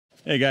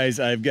Hey guys,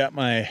 I've got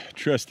my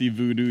trusty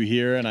Voodoo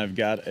here and I've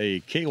got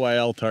a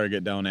KYL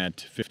target down at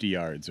 50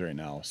 yards right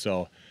now.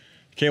 So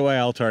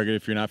KYL target,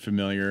 if you're not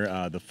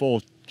familiar, the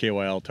full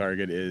KYL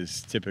target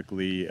is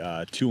typically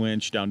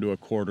 2-inch down to a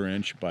 1/4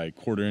 inch by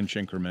 1/4 inch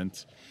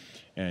increments.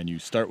 And you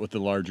start with the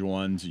larger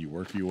ones, you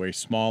work your way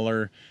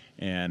smaller,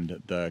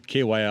 and the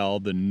KYL,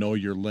 the know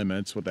your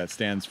limits, what that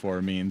stands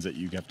for means that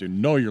you have to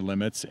know your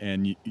limits.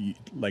 And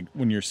like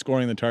when you're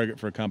scoring the target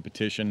for a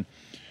competition,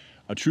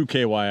 a true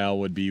KYL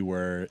would be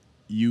where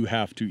you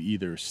have to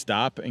either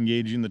stop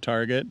engaging the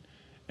target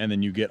and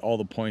then you get all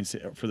the points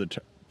for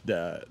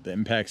the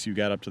impacts you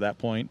got up to that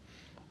point,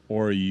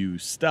 or you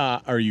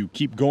stop or you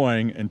keep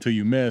going until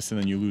you miss and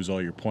then you lose all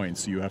your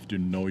points. So you have to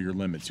know your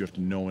limits. You have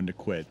to know when to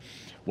quit.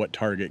 What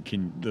target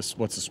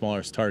what's the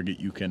smallest target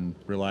you can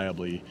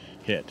reliably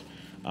hit.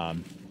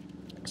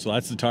 So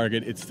that's the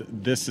target.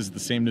 This is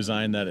the same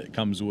design that it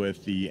comes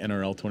with the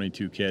NRL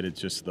 22 kit. It's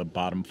just the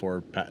bottom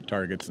 4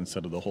 targets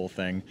instead of the whole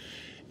thing.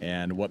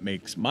 And what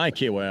makes my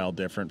KYL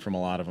different from a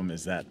lot of them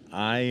is that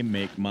I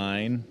make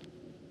mine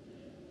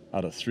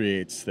out of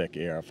 3/8 thick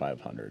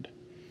AR500.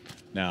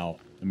 Now,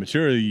 the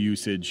material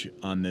usage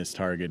on this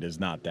target is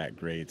not that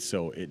great,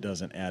 so it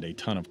doesn't add a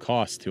ton of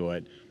cost to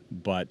it,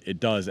 but it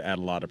does add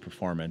a lot of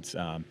performance.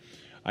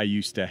 I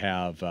used to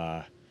have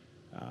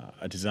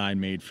a design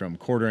made from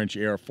 1/4 inch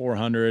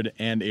AR400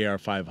 and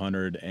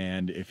AR500,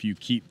 and if you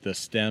keep the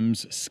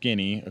stems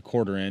skinny, a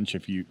 1/4 inch,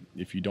 if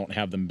you don't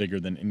have them bigger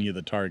than any of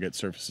the target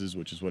surfaces,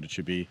 which is what it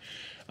should be,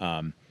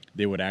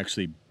 they would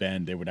actually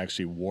bend, they would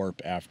actually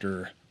warp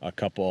after a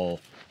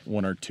couple,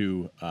 1 or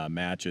 2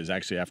 matches.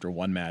 Actually, after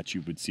one match,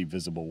 you would see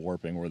visible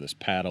warping where this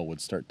paddle would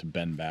start to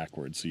bend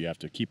backwards. So you have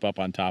to keep up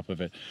on top of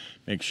it,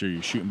 make sure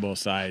you're shooting both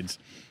sides,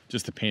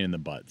 just a pain in the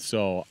butt.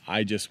 So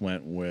I just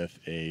went with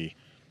a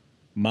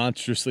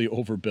monstrously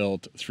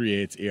overbuilt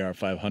 3/8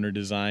 AR500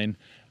 design.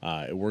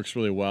 It works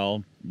really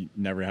well. You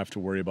never have to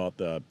worry about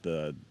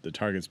the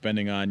targets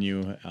bending on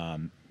you.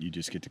 You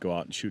just get to go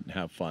out and shoot and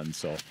have fun.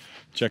 So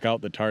check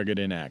out the target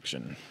in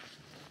action.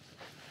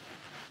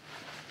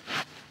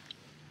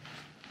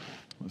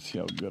 Let's see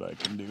how good I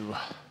can do.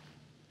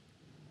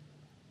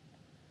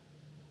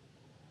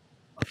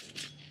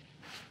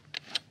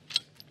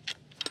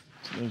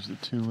 So there's the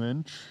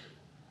 2-inch.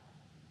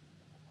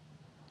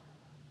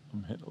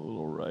 I'm hitting a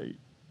little right.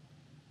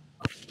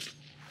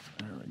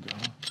 There we go.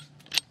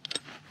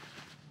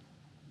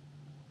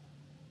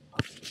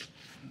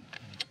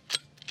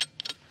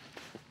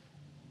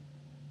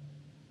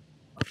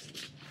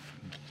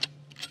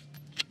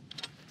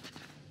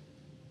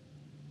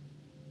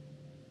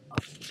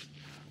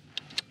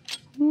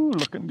 Ooh,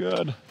 looking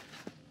good.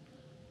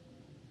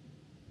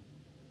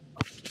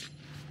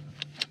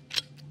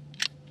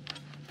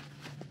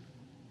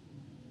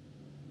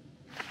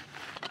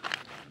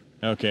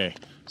 Okay,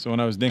 so when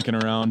I was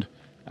dinking around,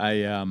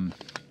 I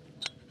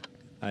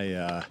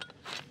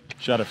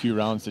shot a few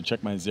rounds to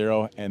check my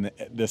zero, and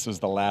this was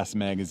the last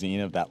magazine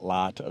of that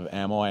lot of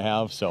ammo I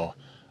have, so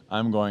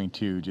I'm going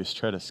to just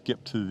try to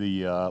skip to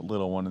the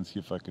little one and see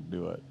if I could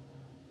do it.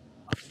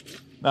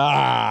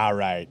 Ah,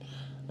 right.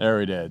 There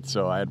we did.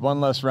 So I had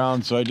one less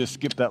round, so I just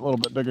skipped that little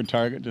bit bigger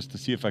target just to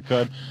see if I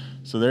could.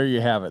 So there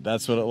you have it.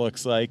 That's what it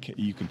looks like.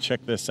 You can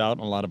check this out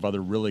and a lot of other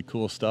really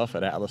cool stuff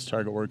at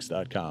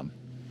atlastargetworks.com.